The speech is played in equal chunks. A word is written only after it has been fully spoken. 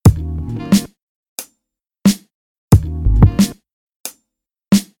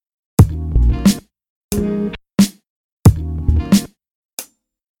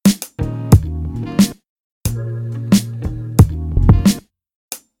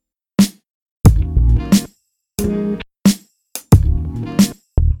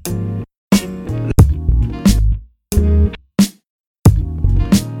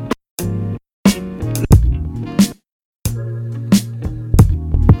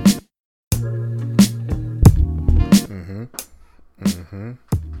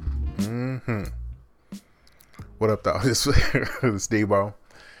What up, though? This Debo.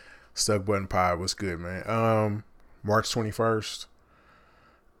 Stuck Button Pie. What's good, man? March 21st,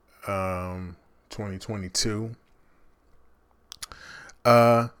 2022.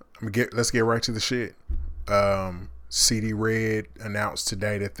 Let's get right to the shit. CD Red announced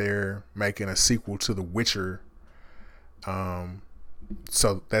today that they're making a sequel to The Witcher.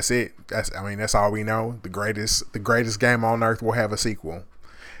 So that's it. That's all we know. The greatest game on earth will have a sequel.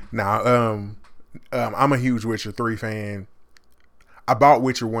 Now, I'm a huge Witcher 3 fan. I bought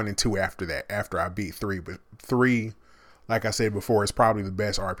Witcher 1 and 2 after I beat 3, but 3, like I said before, is probably the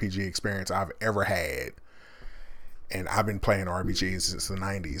best RPG experience I've ever had. And I've been playing RPGs since the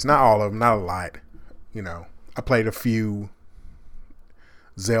 90s. Not all of them, not a lot. You know, I played a few.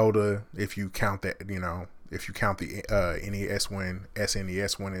 Zelda, if you count that, if you count the NES one,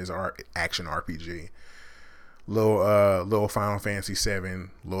 SNES one is our action RPG. Little Final Fantasy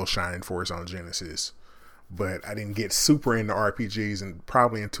 7, little Shining Force on Genesis. But I didn't get super into RPGs and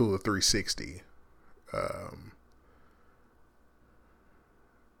probably until the 360.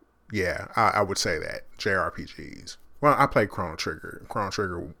 Yeah, I would say that. JRPGs. Well, I played Chrono Trigger. Chrono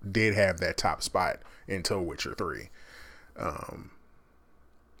Trigger did have that top spot until Witcher 3.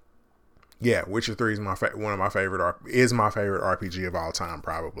 Yeah, Witcher 3 is my favorite RPG of all time,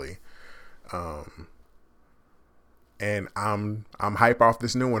 probably. And I'm hype off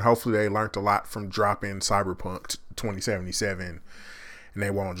this new one. Hopefully they learned a lot from dropping Cyberpunk 2077, and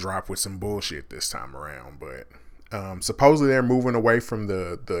they won't drop with some bullshit this time around. But supposedly they're moving away from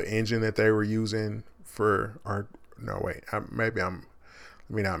the engine that they were using for. Or no, wait, let me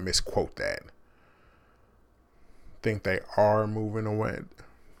not misquote that. Think they are moving away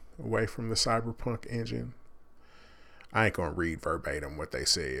from the Cyberpunk engine. I ain't gonna read verbatim what they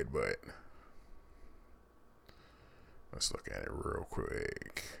said, but let's look at it real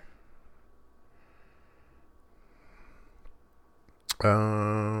quick.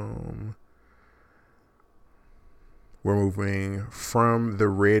 We're moving from the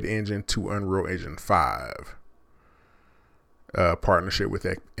Red Engine to Unreal Engine 5. Partnership with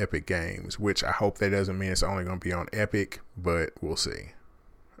Epic Games, which I hope that doesn't mean it's only going to be on Epic, but we'll see.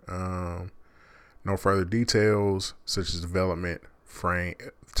 No further details, such as development,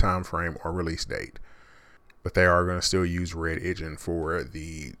 time frame, or release date. But they are going to still use Red Engine for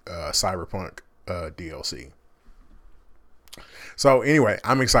the Cyberpunk DLC. So anyway,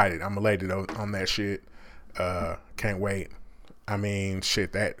 I'm excited. I'm elated on that shit. Can't wait. I mean,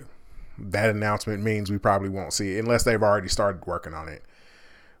 shit, that announcement means we probably won't see it unless they've already started working on it.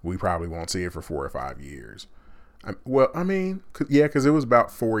 We probably won't see it for 4 or 5 years. Because it was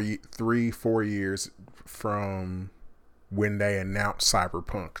about 4 years from when they announced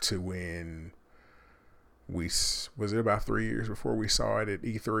Cyberpunk to when was it about 3 years before we saw it at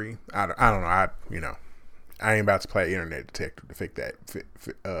E3? I don't know. I ain't about to play internet detective to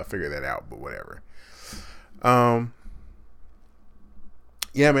figure that out, but whatever.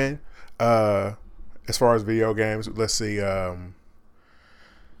 Yeah, man. As far as video games, let's see. I'm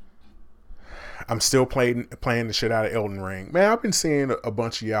still playing the shit out of Elden Ring. Man, I've been seeing a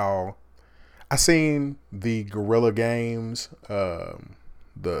bunch of y'all. I seen the Guerrilla Games, the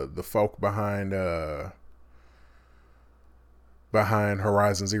folk behind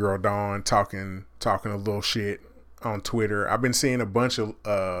Horizon Zero Dawn talking a little shit on Twitter. I've been seeing a bunch of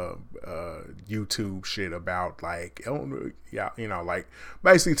YouTube shit about like Elden, like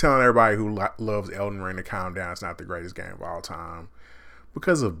basically telling everybody who loves Elden Ring to calm down. It's not the greatest game of all time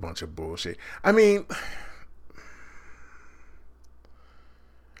because of a bunch of bullshit. I mean,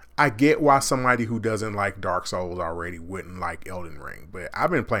 I get why somebody who doesn't like Dark Souls already wouldn't like Elden Ring, but I've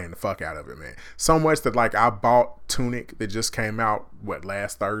been playing the fuck out of it, man. So much that like I bought Tunic that just came out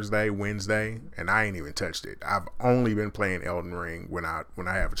last Wednesday, and I ain't even touched it. I've only been playing Elden Ring when I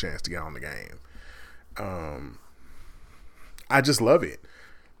have a chance to get on the game. I just love it.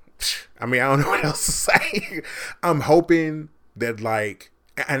 I mean, I don't know what else to say. I'm hoping that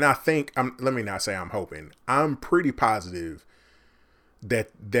and I think let me not say I'm hoping. I'm pretty positive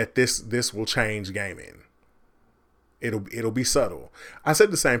that this will change gaming. It'll be subtle. I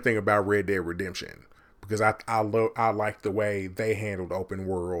said the same thing about Red Dead Redemption because I like the way they handled open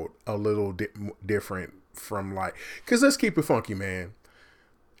world a little different from because let's keep it funky, man.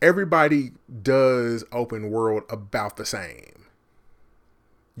 Everybody does open world about the same.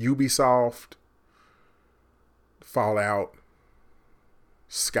 Ubisoft, Fallout,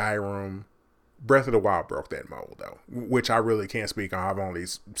 Skyrim, Breath of the Wild broke that mold, though, which I really can't speak on. I've only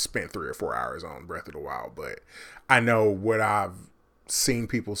spent 3 or 4 hours on Breath of the Wild, but I know what I've seen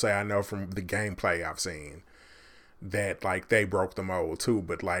people say. I know from the gameplay I've seen that they broke the mold too.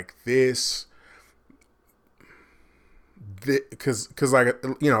 But this, because like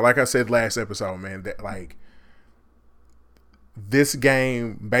like I said last episode, man, that like this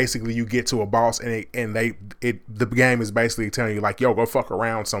game basically you get to a boss and the game is basically telling you like, yo, go fuck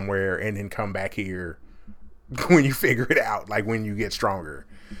around somewhere and then come back here when you figure it out, like when you get stronger.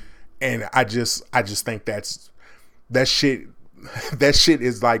 And I just think that shit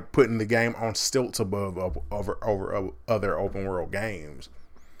is like putting the game on stilts above over other open world games.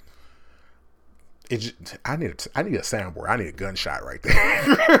 I need a soundboard. I need a gunshot right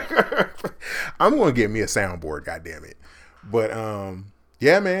there. I'm gonna get me a soundboard, goddammit. But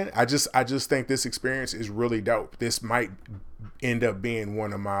yeah, man, I just think this experience is really dope. This might end up being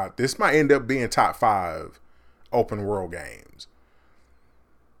top 5 open world games.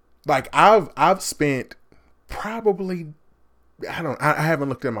 Like I've spent probably, I haven't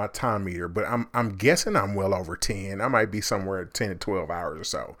looked at my time meter, but I'm guessing I'm well over 10. I might be somewhere at 10 to 12 hours or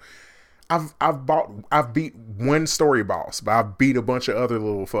so. I've beat one story boss, but I've beat a bunch of other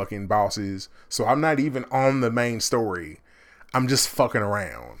little fucking bosses. So I'm not even on the main story. I'm just fucking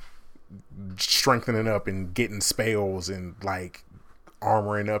around, strengthening up and getting spells and like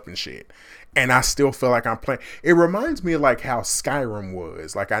armoring up and shit. And I still feel like I'm playing. It reminds me of like how Skyrim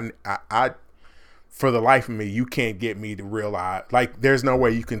was. Like I for the life of me, you can't get me to realize, like, there's no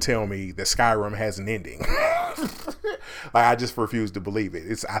way you can tell me that Skyrim has an ending. Like, I just refuse to believe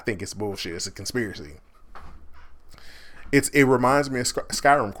it. I think it's bullshit. It's a conspiracy. It reminds me of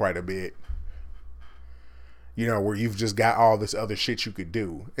Skyrim quite a bit. Where you've just got all this other shit you could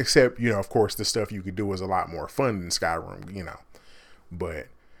do. Except, of course, the stuff you could do is a lot more fun than Skyrim, But,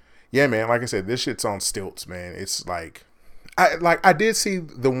 yeah, man, like I said, this shit's on stilts, man. It's like, I did see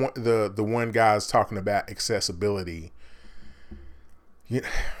the one guys talking about accessibility.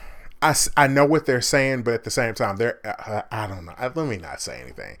 I know what they're saying, but at the same time, I don't know. Let me not say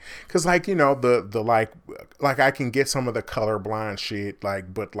anything, because like the like I can get some of the colorblind shit,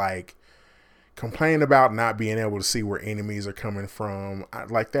 like, but like complain about not being able to see where enemies are coming from,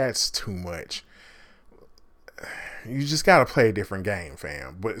 like that's too much. You just gotta play a different game,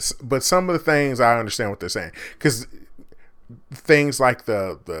 fam. But some of the things I understand what they're saying, because things like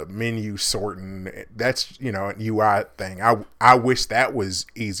the menu sorting, that's an UI thing. I wish that was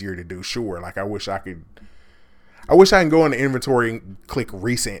easier to do. Sure, like I wish I can go in the inventory and click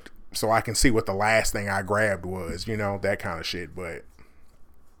recent so I can see what the last thing I grabbed was, that kind of shit. But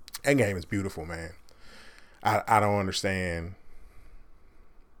that game is beautiful, man. I don't understand.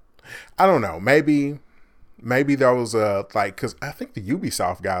 I don't know. Maybe those like, because I think the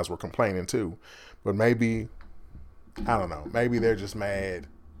Ubisoft guys were complaining too, but maybe, I don't know. Maybe they're just mad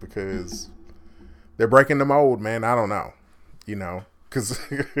because they're breaking the mold, man. I don't know.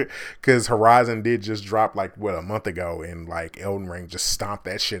 Because Horizon did just drop like a month ago, and like Elden Ring just stomped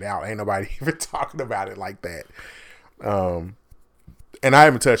that shit out. Ain't nobody even talking about it like that. And I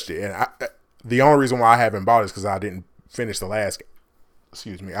haven't touched it. And the only reason why I haven't bought it is because I didn't finish the last.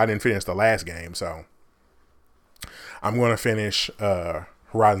 I didn't finish the last game, so I'm going to finish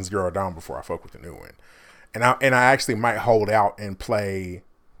Horizon Zero Dawn before I fuck with the new one. And I actually might hold out and play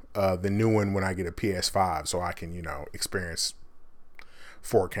the new one when I get a PS5, so I can, experience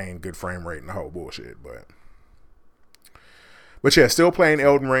 4K and good frame rate and the whole bullshit. But yeah, still playing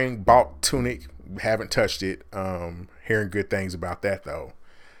Elden Ring. Bought Tunic, haven't touched it. Hearing good things about that though.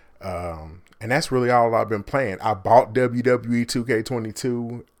 And that's really all I've been playing. I bought WWE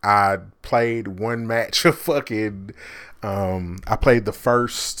 2K22. I played one match of fucking. I played the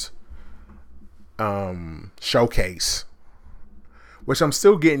first showcase, which I'm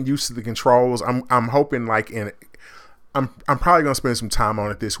still getting used to the controls. I'm hoping I'm probably gonna spend some time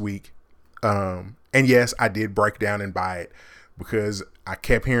on it this week. And yes, I did break down and buy it because I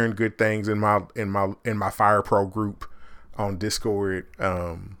kept hearing good things in my Fire Pro group on Discord.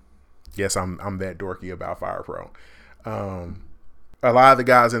 Yes, I'm that dorky about Fire Pro. A lot of the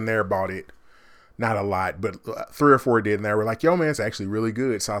guys in there bought it. Not a lot, but 3 or 4 did, and they were like, yo, man, it's actually really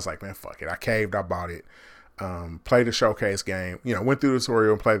good. So I was like, man, fuck it. I caved. I bought it. Played the showcase game. Went through the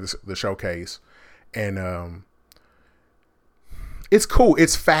tutorial and played the showcase. And it's cool.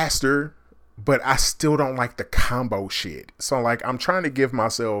 It's faster, but I still don't like the combo shit. So, like, I'm trying to give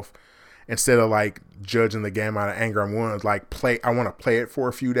myself, instead of, like, judging the game out of anger, I want to play it for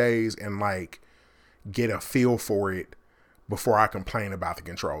a few days and, like, get a feel for it before I complain about the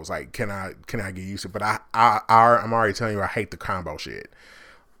controls. Like, can I get used to it? But I'm already telling you, I hate the combo shit.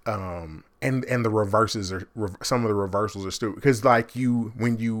 And the reverses are, some of the reversals are stupid. Because, like, you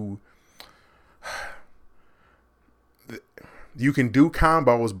can do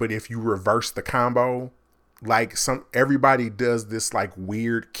combos, but if you reverse the combo, like everybody does this like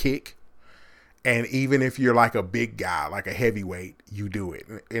weird kick, And even if you're like a big guy, like a heavyweight, you do it.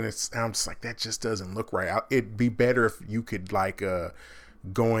 And I'm just like, that just doesn't look right. It'd be better if you could like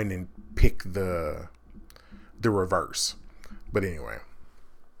go in and pick the reverse. But anyway.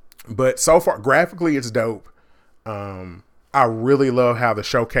 But so far, graphically, it's dope. I really love how the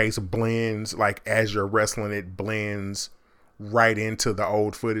showcase blends, like as you're wrestling, it blends right into the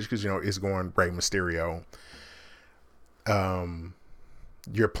old footage because, you know, it's going Rey Mysterio.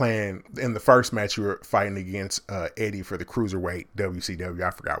 You're playing in the first match, you were fighting against Eddie for the Cruiserweight WCW.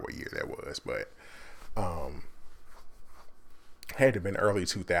 I forgot what year that was, but had to have been early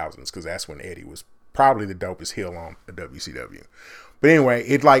 2000s because that's when Eddie was probably the dopest heel on the WCW. But anyway,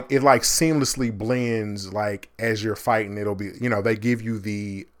 it seamlessly blends, like as you're fighting, it'll be, you know, they give you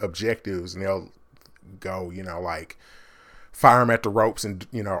the objectives and they'll go, you know, like fire them at the ropes and,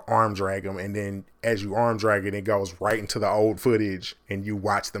 you know, arm drag them. And then as you arm drag it, it goes right into the old footage and you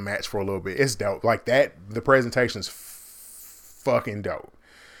watch the match for a little bit. It's dope. Like that, the presentation's fucking dope.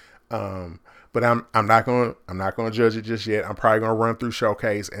 But I'm not gonna judge it just yet. I'm probably gonna run through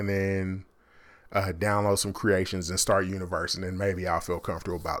Showcase and then download some creations and start Universe, and then maybe I'll feel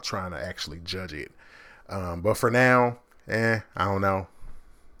comfortable about trying to actually judge it. But for now, I don't know.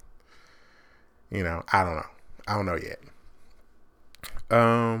 You know, I don't know yet.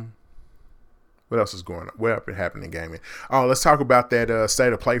 What else is going on? What been happening in gaming? Oh, let's talk about that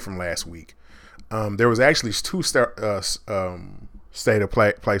state of play from last week. There was actually two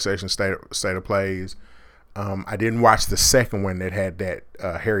PlayStation state of plays. I didn't watch the second one that had that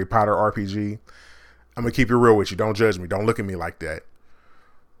Harry Potter RPG. I'm gonna keep it real with you. Don't judge me. Don't look at me like that.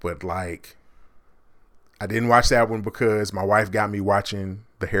 But like, I didn't watch that one because my wife got me watching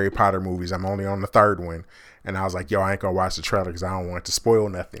the Harry Potter movies. I'm only on the third one, and I was like, "Yo, I ain't gonna watch the trailer because I don't want it to spoil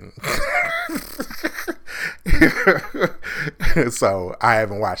nothing." So I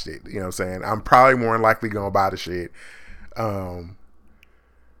haven't watched it. You know what I'm saying? I'm probably more than likely gonna buy the shit. The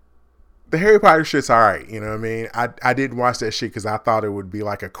Harry Potter shit's alright, you know what I mean? I didn't watch that shit because I thought it would be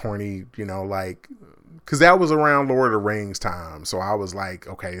like a corny, you know, like, because that was around Lord of the Rings time. So I was like,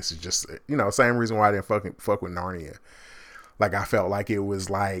 okay, this is just, you know, same reason why I didn't fuck with Narnia. Like, I felt like it was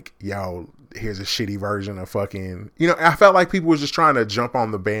like, yo, here's a shitty version of fucking, you know, I felt like people were just trying to jump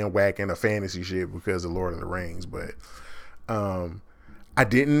on the bandwagon of fantasy shit because of Lord of the Rings. But I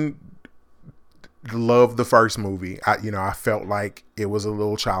didn't love the first movie. I felt like it was a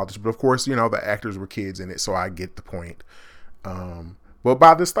little childish, but of course, you know, the actors were kids in it, so I get the point. But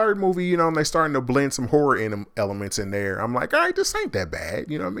by this third movie, you know, they're starting to blend some horror elements in there. I'm like, all right, this ain't that bad.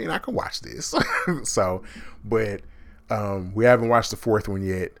 You know what I mean? I can watch this. So, but we haven't watched the fourth one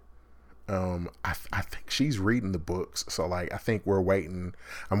yet. I think she's reading the books, so like I think I'm waiting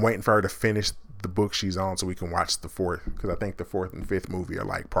for her to finish the book she's on so we can watch the fourth, because I think the fourth and fifth movie are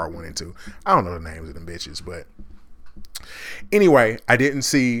like part 1 and 2. I don't know the names of them bitches, but anyway, I didn't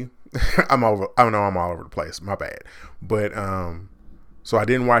see I'm all over the place, my bad. But so I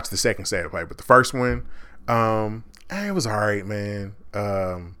didn't watch the second state of play, but the first one it was alright, man.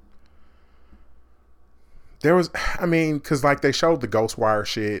 There was, I mean, because like they showed the Ghostwire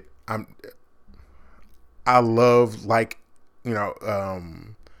shit. I love, like, you know,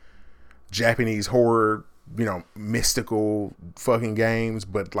 Japanese horror, you know, mystical fucking games,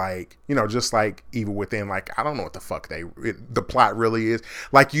 but like, you know, just like Evil Within, like, I don't know what the fuck the plot really is.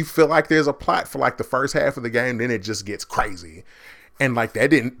 Like, you feel like there's a plot for like the first half of the game, then it just gets crazy. And like that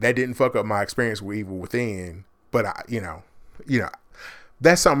didn't fuck up my experience with Evil Within, but you know,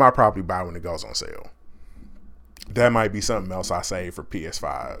 that's something I'll probably buy when it goes on sale. That might be something else I save for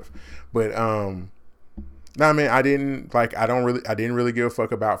PS5. But I mean, I didn't really give a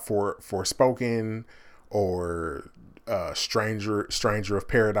fuck about Forspoken or Stranger of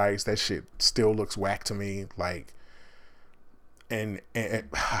Paradise. That shit still looks whack to me. Like, and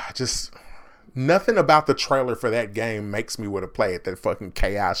just nothing about the trailer for that game makes me want to play it. That fucking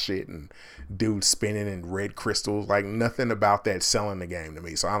chaos shit and dudes spinning and red crystals. Like, nothing about that selling the game to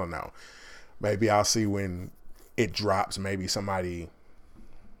me. So I don't know. Maybe I'll see when it drops. Maybe somebody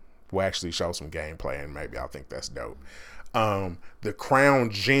will actually show some gameplay, and maybe I'll think that's dope. The crown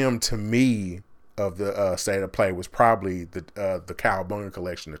gem to me of the state of play was probably the Cowabunga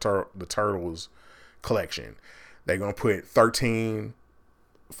collection, the Turtles collection. They're gonna put 13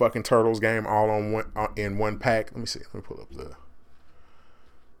 fucking Turtles game all in one pack. Let me see. Let me pull the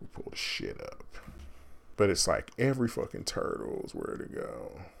shit up. But it's like every fucking Turtles, where to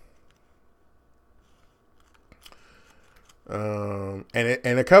go.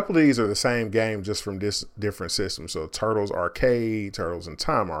 And a couple of these are the same game, just from different systems. So Turtles Arcade, Turtles in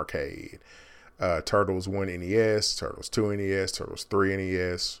Time Arcade, Turtles 1 NES, Turtles 2 NES, Turtles 3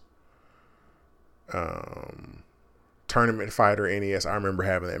 NES. Tournament Fighter NES. I remember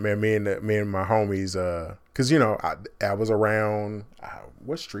having that. Man, me and my homies, because I was around.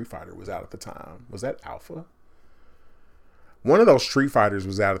 What Street Fighter was out at the time? Was that Alpha? One of those Street Fighters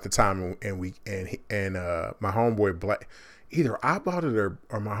was out at the time, and my homeboy Black. Either I bought it or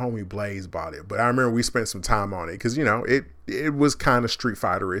my homie Blaze bought it. But I remember we spent some time on it because it was kind of Street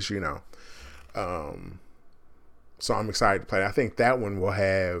Fighter-ish, So I'm excited to play it. I think that one will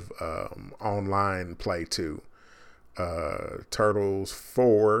have online play too. Turtles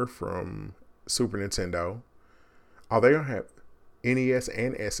 4 from Super Nintendo. Oh, they're gonna have NES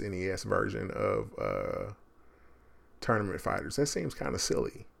and SNES version of Tournament Fighters. That seems kind of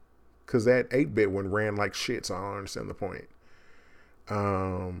silly because that 8-bit one ran like shit, so I don't understand the point.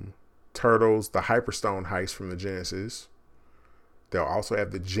 Turtles, the Hyperstone Heist from the Genesis. They'll also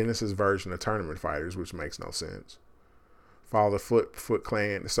have the Genesis version of Tournament Fighters, which makes no sense. Follow the Foot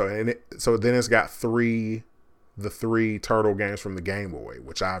Clan. So then it's got the three Turtle games from the Game Boy,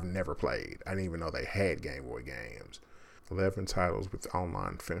 which I've never played. I didn't even know they had Game Boy games. 11 titles with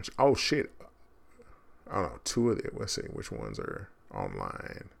online finish. Oh shit. I don't know, 2 of it. Let's see which ones are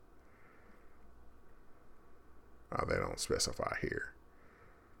online. Oh, they don't specify here.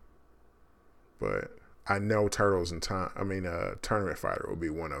 But I know Tournament Fighter will be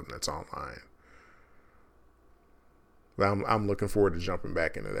one of them that's online. But I'm looking forward to jumping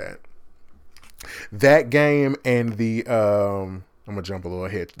back into that. That game and the I'm gonna jump a little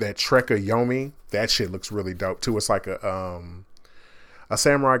ahead. That Trekka Yomi, that shit looks really dope too. It's like a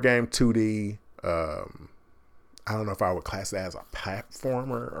samurai game, 2D. I don't know if I would class that as a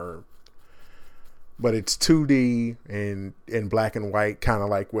platformer but it's 2D and in black and white, kind of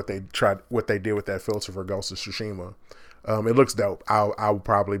like what they did with that filter for Ghost of Tsushima. It looks dope. I'll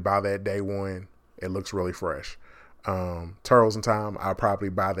probably buy that day one. It looks really fresh. Turtles in Time, I'll probably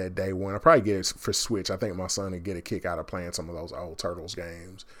buy that day one. I'll probably get it for Switch. I think my son would get a kick out of playing some of those old Turtles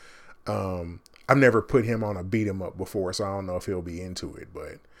games. I've never put him on a beat 'em up before, so I don't know if he'll be into it,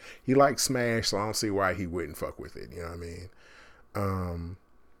 but he likes Smash, so I don't see why he wouldn't fuck with it. You know what I mean?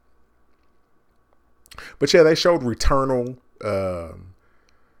 But yeah, they showed Returnal. There's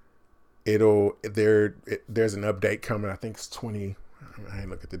an update coming. I think it's 20. I didn't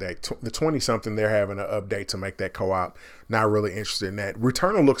look at the date. The 20-something, they're having an update to make that co-op. Not really interested in that.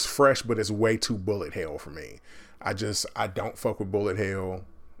 Returnal looks fresh, but it's way too bullet hell for me. I don't fuck with bullet hell.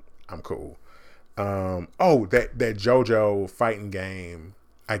 I'm cool. That JoJo fighting game.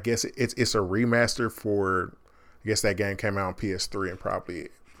 I guess it's a remaster for. I guess that game came out on PS3 and probably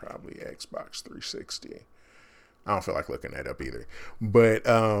Xbox 360. I don't feel like looking that up either. But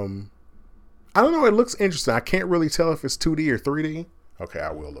I don't know. It looks interesting. I can't really tell if it's 2D or 3D. Okay,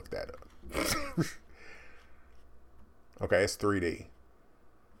 I will look that up. Okay, it's 3D.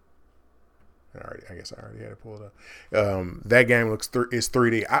 I guess I already had it pulled up. That game is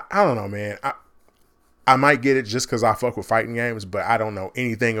 3D. I don't know, man. I might get it just because I fuck with fighting games, but I don't know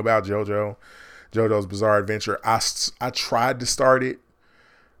anything about JoJo's Bizarre Adventure. I tried to start it.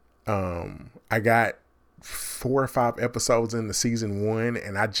 I got 4 or 5 episodes into season 1,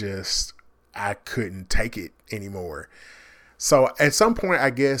 and I couldn't take it anymore. So at some point,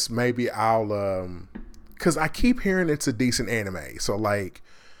 I guess maybe I'll, cause I keep hearing it's a decent anime. So like,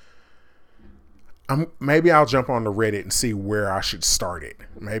 maybe I'll jump on the Reddit and see where I should start it.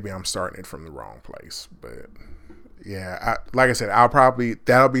 Maybe I'm starting it from the wrong place, but yeah, like I said,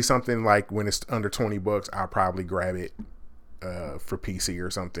 that'll be something like when it's under $20, I'll probably grab it for PC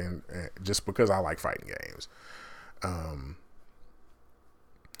or something, just because I like fighting games.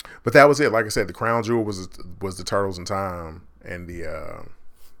 But that was it. Like I said, the crown jewel was the Turtles in Time, and the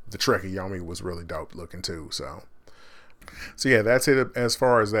Trekka Yomi was really dope looking too. So yeah, that's it as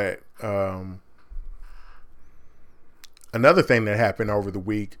far as that. Another thing that happened over the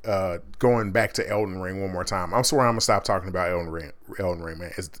week, going back to Elden Ring one more time. I'm swear I'm gonna stop talking about Elden Ring,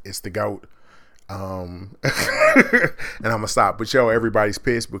 man. It's the GOAT. And I'm gonna stop. But everybody's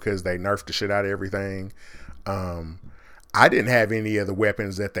pissed because they nerfed the shit out of everything. I didn't have any of the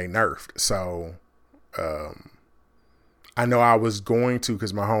weapons that they nerfed, so I know I was going to,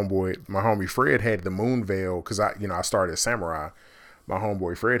 because my homie Fred had the Moonveil, because I started Samurai. My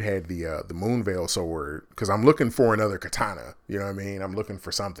homeboy Fred had the Moonveil sword, because I'm looking for another katana. You know what I mean? I'm looking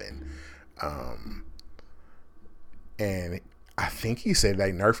for something. And I think he said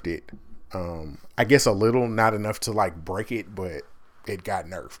they nerfed it. I guess a little, not enough to like break it, but it got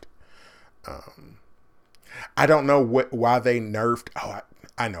nerfed. I don't know why they nerfed. Oh,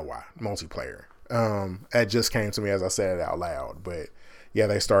 I know why. Multiplayer. That just came to me as I said it out loud. But yeah,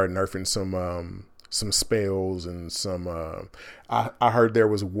 they started nerfing some some spells and some. I heard there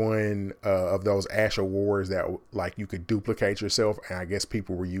was one of those Asher Wars that like you could duplicate yourself, and I guess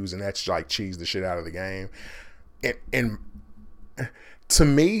people were using that to like cheese the shit out of the game. And to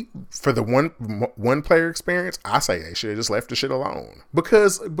me, for the one player experience, I say they should have just left the shit alone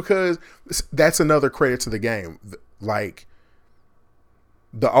because that's another credit to the game. Like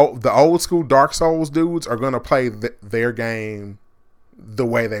the old school Dark Souls dudes are gonna play their game the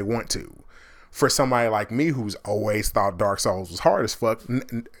way they want to. For somebody like me who's always thought Dark Souls was hard as fuck,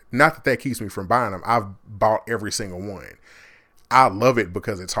 not that keeps me from buying them. I've bought every single one. I love it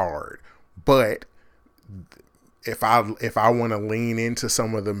because it's hard, but if I want to lean into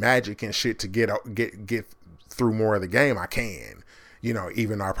some of the magic and shit to get through more of the game, I can. You know,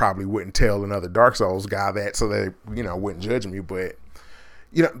 even though I probably wouldn't tell another Dark Souls guy that, so they, you know, wouldn't judge me. But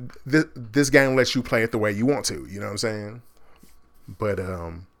you know, this game lets you play it the way you want to. You know what I'm saying? But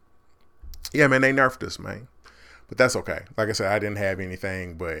yeah, man, they nerfed us, man. But that's okay. Like I said, I didn't have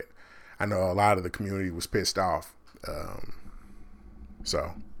anything, but I know a lot of the community was pissed off.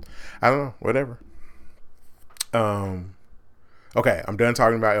 So I don't know, whatever. Okay, I'm done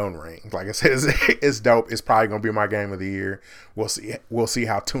talking about Elden Ring. Like I said, it's dope. It's probably gonna be my game of the year. We'll see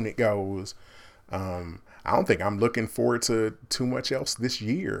how Tunic goes. I don't think I'm looking forward to too much else this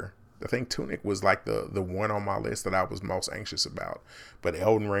year. I think Tunic was like the one on my list that I was most anxious about. But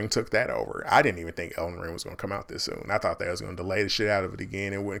Elden Ring took that over. I didn't even think Elden Ring was gonna come out this soon. I thought they was gonna delay the shit out of it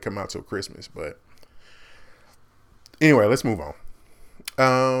again. It wouldn't come out till Christmas. But anyway, let's move on.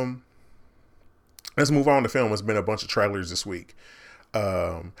 Let's move on to film. There's been a bunch of trailers this week.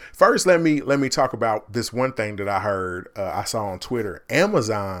 First, let me talk about this one thing that I heard. I saw on Twitter.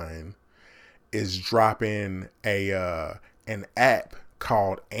 Amazon is dropping an app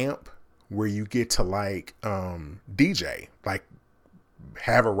called Amp, where you get to like DJ, like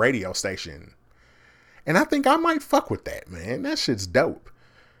have a radio station. And I think I might fuck with that, man. That shit's dope.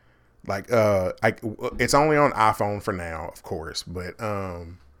 Like it's only on iPhone for now, of course, but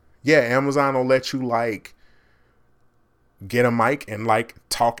yeah, Amazon will let you like get a mic and like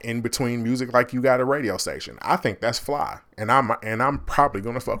talk in between music like you got a radio station. I think that's fly, and I'm probably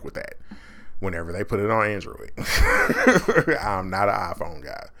gonna fuck with that whenever they put it on Android. I'm not an iPhone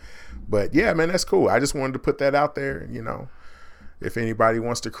guy, but yeah, man, that's cool. I just wanted to put that out there. You know, if anybody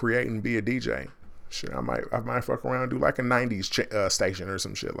wants to create and be a DJ, shit, I might fuck around and do like a '90s station or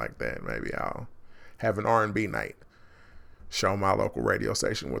some shit like that. Maybe I'll have an R&B night. Show my local radio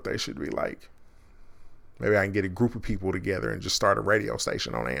station what they should be like. Maybe I can get a group of people together and just start a radio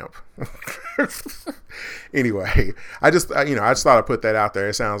station on Amp. Anyway, I just thought I'd put that out there.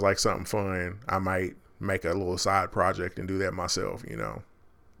 It sounds like something fun. I might make a little side project and do that myself. You know,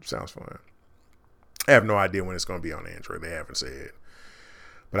 sounds fun. I have no idea when it's going to be on Android. They haven't said,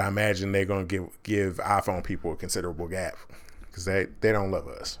 but I imagine they're going to give iPhone people a considerable gap because they don't love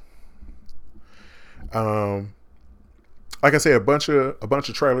us. Like I said, a bunch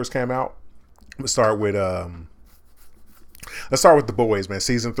of trailers came out. Let's start with The Boys, man.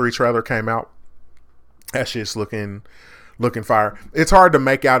 Season 3 trailer came out. That shit's looking fire. It's hard to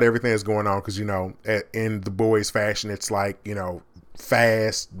make out everything that's going on because, you know, in The Boys fashion, it's like, you know,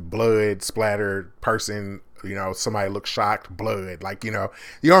 fast, blood, splattered person, you know, somebody looks shocked, blood. Like, you know,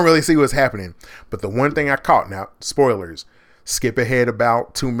 you don't really see what's happening. But the one thing I caught, now, spoilers, skip ahead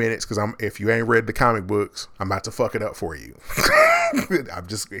about 2 minutes because if you ain't read the comic books, I'm about to fuck it up for you.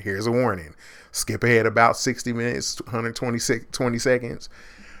 Here's a warning. Skip ahead about 60 minutes, 20 seconds.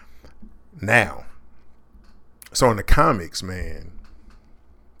 Now, so in the comics, man,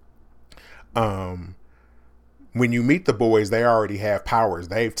 when you meet the boys, they already have powers.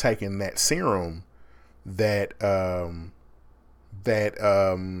 They've taken that serum that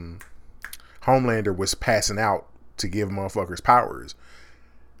Homelander was passing out to give motherfuckers powers.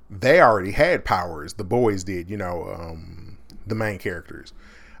 They already had powers. The boys did, you know, the main characters.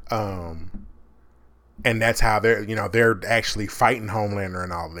 And that's how they're actually fighting Homelander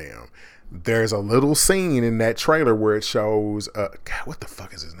and all of them. There's a little scene in that trailer where it shows, God, what the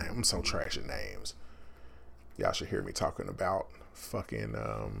fuck is his name? I'm so trash at names. Y'all should hear me talking about fucking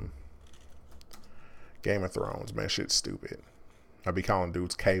Game of Thrones, man. Shit's stupid. I be calling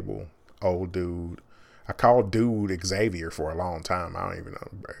dudes Cable, old dude. I called dude Xavier for a long time. I don't even know.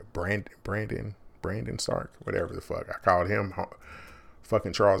 Brandon Stark, whatever the fuck. I called him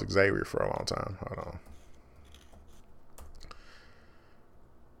fucking Charles Xavier for a long time. Hold on.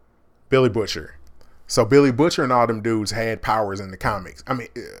 Billy Butcher. So Billy Butcher and all them dudes had powers in the comics. I mean,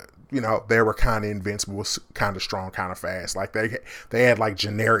 you know, they were kind of invincible, kind of strong, kind of fast. Like they had like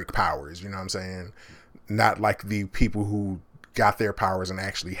generic powers, you know what I'm saying? Not like the people who got their powers and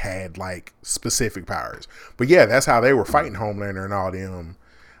actually had like specific powers. But yeah, that's how they were fighting Homelander and all them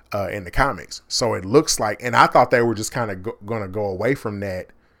in the comics. So it looks like, and I thought they were just kind of going to go away from that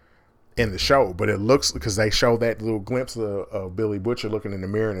in the show, but it looks, because they show that little glimpse of Billy Butcher looking in the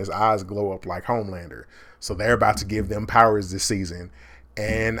mirror and his eyes glow up like Homelander. So they're about to give them powers this season,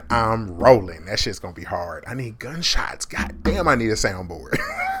 and I'm rolling. That shit's gonna be hard. I need gunshots. God damn, I need a soundboard.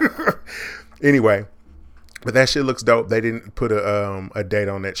 Anyway, but that shit looks dope. They didn't put a date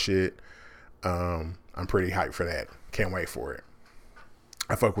on that shit. I'm pretty hyped for that. Can't wait for it.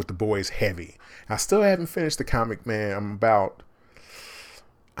 I fuck with the boys heavy. I still haven't finished the comic, man.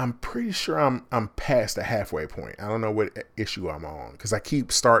 I'm pretty sure I'm past the halfway point. I don't know what issue I'm on, because I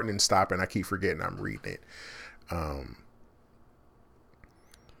keep starting and stopping. I keep forgetting I'm reading it.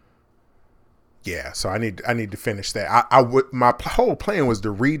 Yeah, so I need to finish that. My whole plan was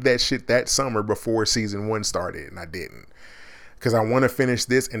to read that shit that summer before season 1 started, and I didn't, because I want to finish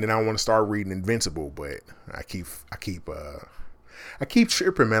this and then I want to start reading Invincible. But I keep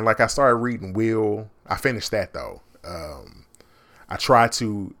tripping, man. Like, I started reading Will. I finished that though. I try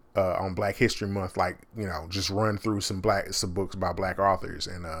to on Black History Month, like, you know, just run through some books by Black authors,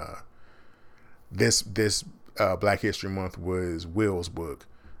 and this Black History Month was Will's book,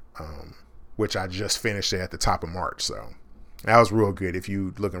 which I just finished at the top of March. So that was real good. If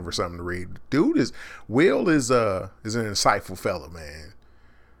you looking for something to read, Will is an insightful fella, man.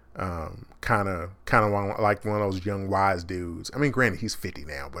 Kind of like one of those young wise dudes. I mean, granted, he's 50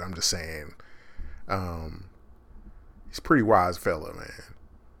 now, but I'm just saying, he's a pretty wise fella, man.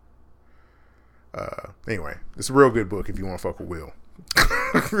 Anyway, it's a real good book if you want to fuck with Will.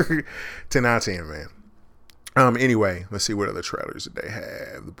 10 out of 10, man. Anyway, let's see what other trailers did they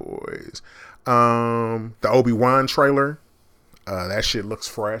have, the boys. The Obi-Wan trailer. That shit looks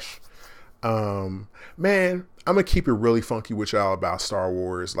fresh. Man, I'm gonna keep it really funky with y'all about Star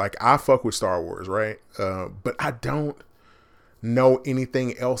Wars. Like, I fuck with Star Wars, right? But I don't know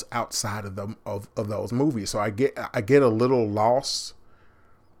anything else outside of them of those movies. So I get a little lost.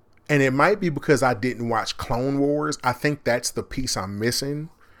 And it might be because I didn't watch Clone Wars. I think that's the piece I'm missing,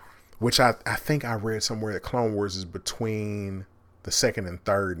 which I think I read somewhere that Clone Wars is between the second and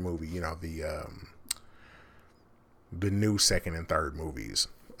third movie, you know, the new second and third movies.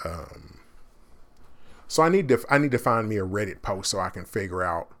 So I need to find me a Reddit post so I can figure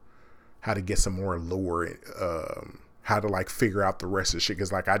out how to get some more lore, how to like figure out the rest of the shit.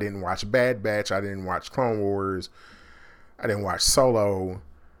 Cause like, I didn't watch Bad Batch. I didn't watch Clone Wars. I didn't watch Solo.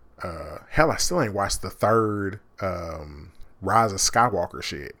 Hell, I still ain't watched the third Rise of Skywalker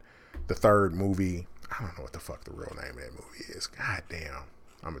shit. The third movie. I don't know what the fuck the real name of that movie is. God damn.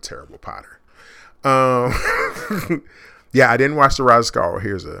 I'm a terrible potter. Yeah, I didn't watch the Rise of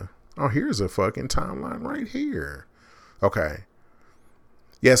Skywalker. Here's a fucking timeline right here. Okay.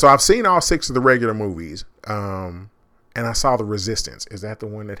 Yeah, so I've seen all 6 of the regular movies. And I saw The Resistance. Is that the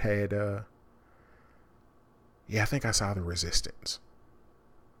one that had yeah, I think I saw The Resistance.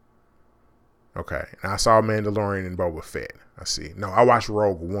 Okay. And I saw Mandalorian and Boba Fett. I see. No, I watched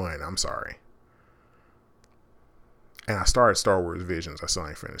Rogue One. I'm sorry. And I started Star Wars Visions. I still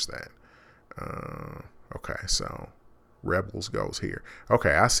ain't finished that. Okay, so Rebels goes here.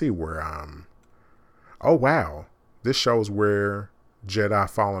 Okay, I see where oh, wow. This shows where Jedi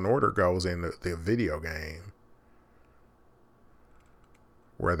Fallen Order goes in the video game.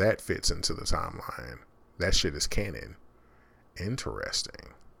 Where that fits into the timeline. That shit is canon.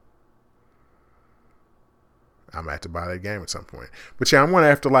 Interesting. I'm gonna have to buy that game at some point. But yeah, I'm gonna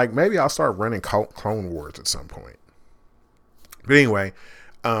have to, like, maybe I'll start running Clone Wars at some point. But anyway,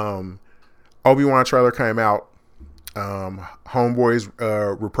 Obi-Wan trailer came out. Homeboy's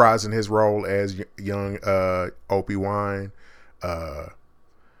reprising his role as young Obi-Wan.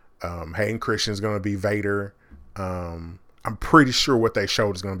 Hayden Christensen's gonna be Vader. I'm pretty sure what they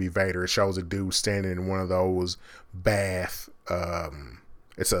showed is gonna be Vader. It shows a dude standing in one of those bath.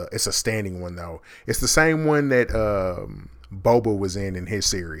 It's a standing one though. It's the same one that Boba was in his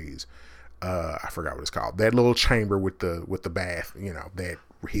series. I forgot what it's called. That little chamber with the bath, you know, that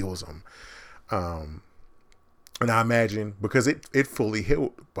heals him. And I imagine, because it fully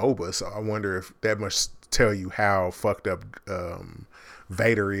healed Boba, so I wonder if that must tell you how fucked up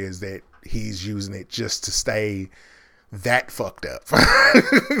Vader is, that he's using it just to stay that fucked up.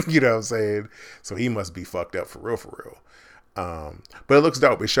 You know what I'm saying? So he must be fucked up for real. But it looks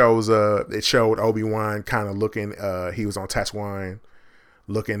dope. It showed Obi-Wan kind of looking, he was on Tatooine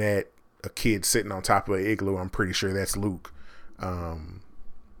looking at a kid sitting on top of an igloo. I'm pretty sure that's Luke.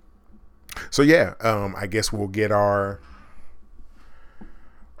 So yeah, I guess we'll get our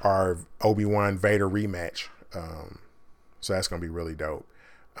Obi-Wan Vader rematch So that's gonna be really dope.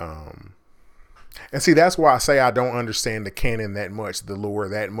 And see, that's why I say I don't understand the canon that much, the lore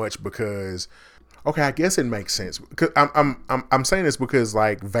that much, because okay, I guess it makes sense. Because I'm saying this because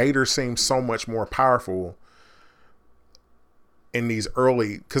like Vader seems so much more powerful in these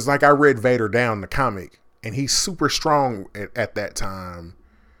early. Because like I read Vader Down, the comic, and he's super strong at that time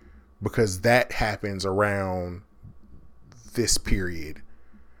because that happens around this period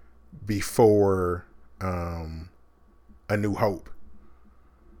before A New Hope.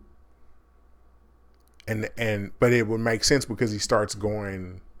 And but it would make sense because he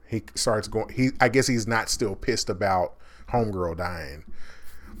I guess he's not still pissed about Homegirl dying.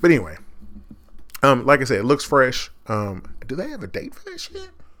 But anyway, like I said, it looks fresh. Do they have a date for that shit?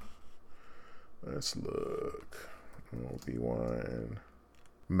 Let's look. Obi-Wan,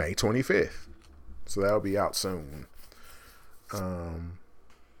 May 25th. So that'll be out soon.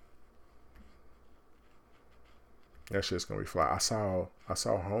 That shit's gonna be fly. I saw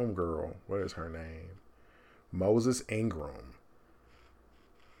Homegirl. What is her name? Moses Ingram.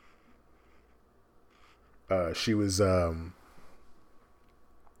 She was the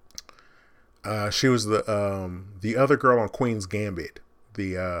other girl on Queen's Gambit,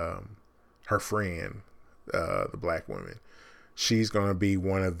 her friend, the black woman. She's gonna be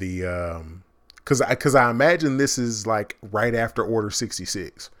one of the because I imagine this is like right after Order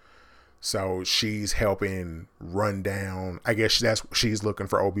 66. So she's helping run down. I guess she's looking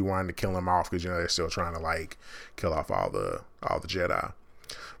for Obi-Wan to kill him off because they're still trying to like kill off all the Jedi.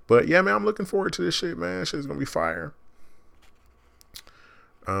 But yeah, man, I'm looking forward to this shit, man. Shit's gonna be fire.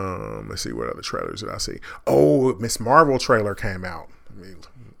 Let's see what other trailers did I see. Oh, Miss Marvel trailer came out. Let me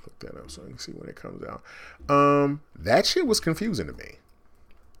look that up so I can see when it comes out. That shit was confusing to me.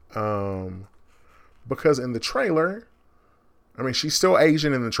 Because in the trailer, I mean, she's still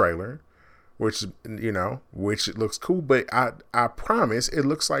Asian in the trailer. Which it looks cool, but I promise it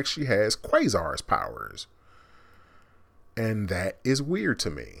looks like she has Quasar's powers. And that is weird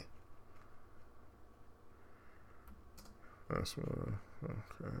to me. That's okay.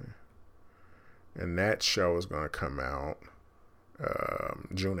 And that show is going to come out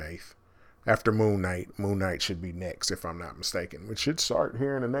June 8th. After Moon Knight. Moon Knight should be next, if I'm not mistaken. Which should start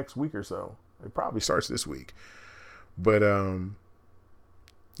here in the next week or so. It probably starts this week. But,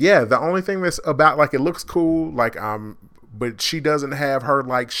 yeah, the only thing that's about, like, it looks cool, like, but she doesn't have her,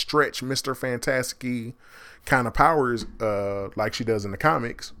 like, stretch Mr. Fantastic-y kind of powers, like she does in the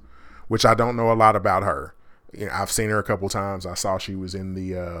comics, which I don't know a lot about her. You know, I've seen her a couple times. I saw she was in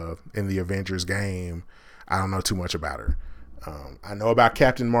the Avengers game. I don't know too much about her. I know about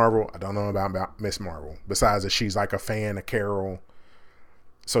Captain Marvel. I don't know about Miss Marvel. Besides that, she's like a fan of Carol,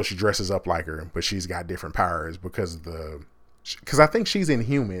 so she dresses up like her, but she's got different powers because I think she's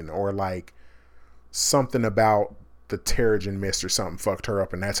Inhuman or like something about the Terrigen Mist or something fucked her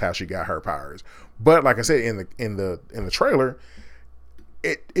up, and that's how she got her powers. But like I said in the trailer,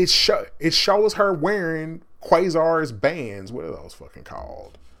 it shows her wearing Quasar's bands. What are those fucking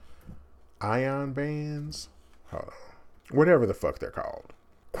called? Ion bands? Hold on. Whatever the fuck they're called.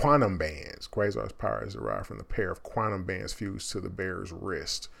 Quantum bands. Quasar's power is derived from the pair of quantum bands fused to the bearer's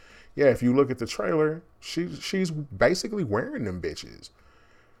wrist. Yeah, if you look at the trailer, she's basically wearing them bitches.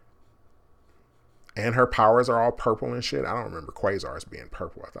 And her powers are all purple and shit. I don't remember Quasar's being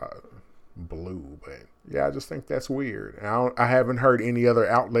purple. I thought blue, but yeah, I just think that's weird. And I haven't heard any other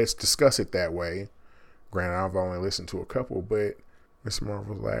outlets discuss it that way. Granted, I've only listened to a couple, but Miss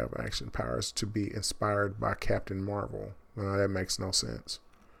Marvel's lab action powers to be inspired by Captain Marvel. No, that makes no sense.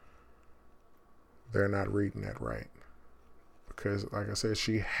 They're not reading that right. Because, like I said,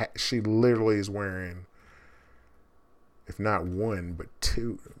 she literally is wearing, if not one, but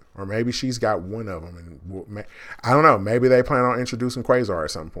two. Or maybe she's got one of them. And I don't know. Maybe they plan on introducing Quasar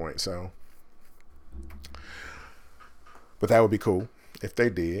at some point. So, but that would be cool if they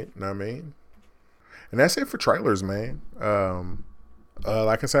did. You know what I mean? And that's it for trailers, man.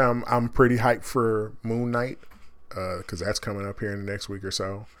 Like I said, I'm pretty hyped for Moon Knight because that's coming up here in the next week or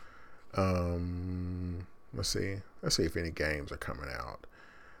so. Let's see if any games are coming out.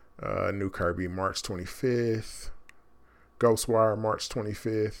 New Kirby March 25th. Ghostwire March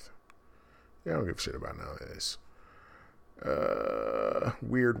 25th. Yeah, I don't give a shit about none of this.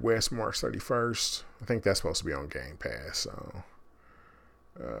 Weird West March 31st. I think that's supposed to be on Game Pass. So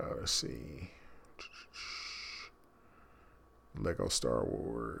let's see. Lego Star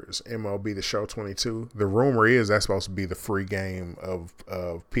Wars MLB The Show 22. The rumor is that's supposed to be the free game of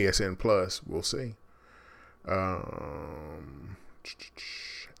PSN Plus. We'll see. The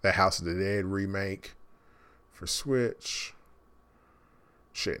House of the Dead remake for Switch.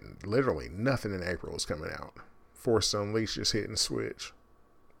 Shit, literally nothing in April is coming out Force Unleashed just hitting Switch.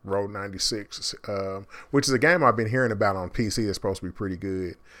 Road 96, which is a game I've been hearing about on PC. That's supposed to be pretty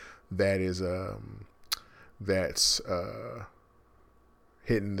good. That's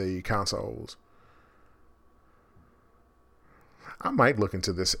hitting the consoles. I might look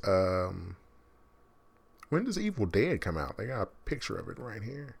into this. When does Evil Dead come out? They got a picture of it right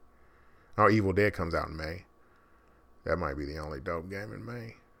here. Oh, Evil Dead comes out in May. That might be the only dope game in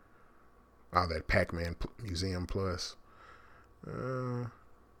May. Oh, that Pac-Man Museum Plus.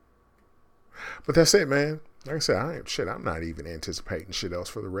 But that's it, man. Like I said, I'm not even anticipating shit else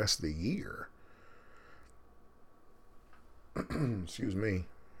for the rest of the year. Excuse me.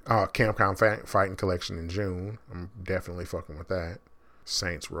 Capcom Fighting Collection in June. I'm definitely fucking with that.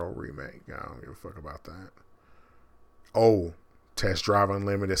 Saints Row remake. I don't give a fuck about that. Oh, Test Drive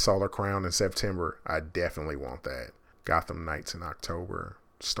Unlimited Solar Crown in September. I definitely want that. Gotham Knights in October.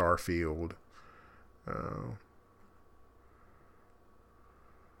 Starfield.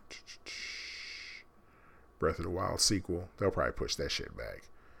 Breath of the Wild sequel. They'll probably push that shit back.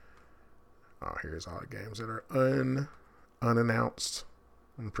 Oh, here's all the games that are unannounced.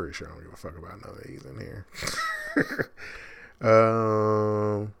 I'm pretty sure I don't give a fuck about none of these in here.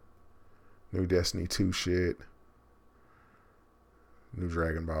 New Destiny 2 shit. New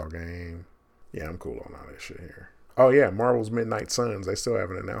Dragon Ball game. Yeah, I'm cool on all that shit here. Oh yeah, Marvel's Midnight Suns. They still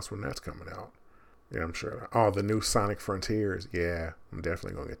haven't announced when that's coming out. Yeah, I'm sure. Oh, the new Sonic Frontiers. Yeah, I'm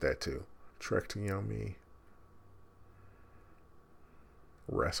definitely gonna get that too. Trek to Yomi.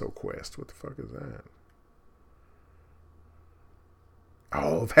 WrestleQuest. What the fuck is that?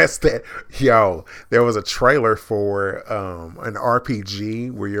 Oh, that's that. Yo, there was a trailer for an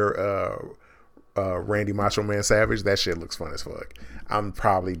RPG where you're Randy Macho Man Savage. That shit looks fun as fuck. I'm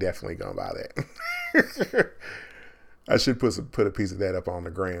probably definitely gonna buy that. I should put a piece of that up on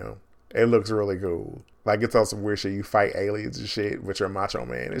the gram. It looks really cool. Like, it's on some weird shit. You fight aliens and shit, but you're Macho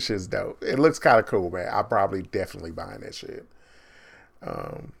Man. This shit's dope. It looks kind of cool, man. I'm probably definitely buying that shit.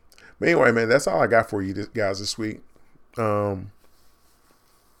 But anyway, man, that's all I got for you guys this week.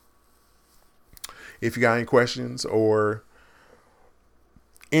 If you got any questions or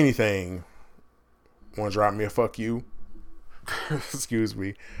anything, want to drop me a fuck you, excuse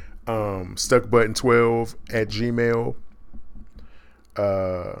me, stuckbutton12@gmail.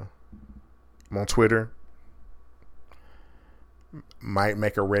 I'm on Twitter. Might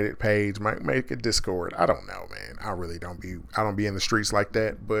make a Reddit page, might make a Discord. I don't know, man. I don't be in the streets like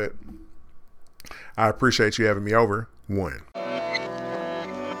that, but I appreciate you having me over. 1.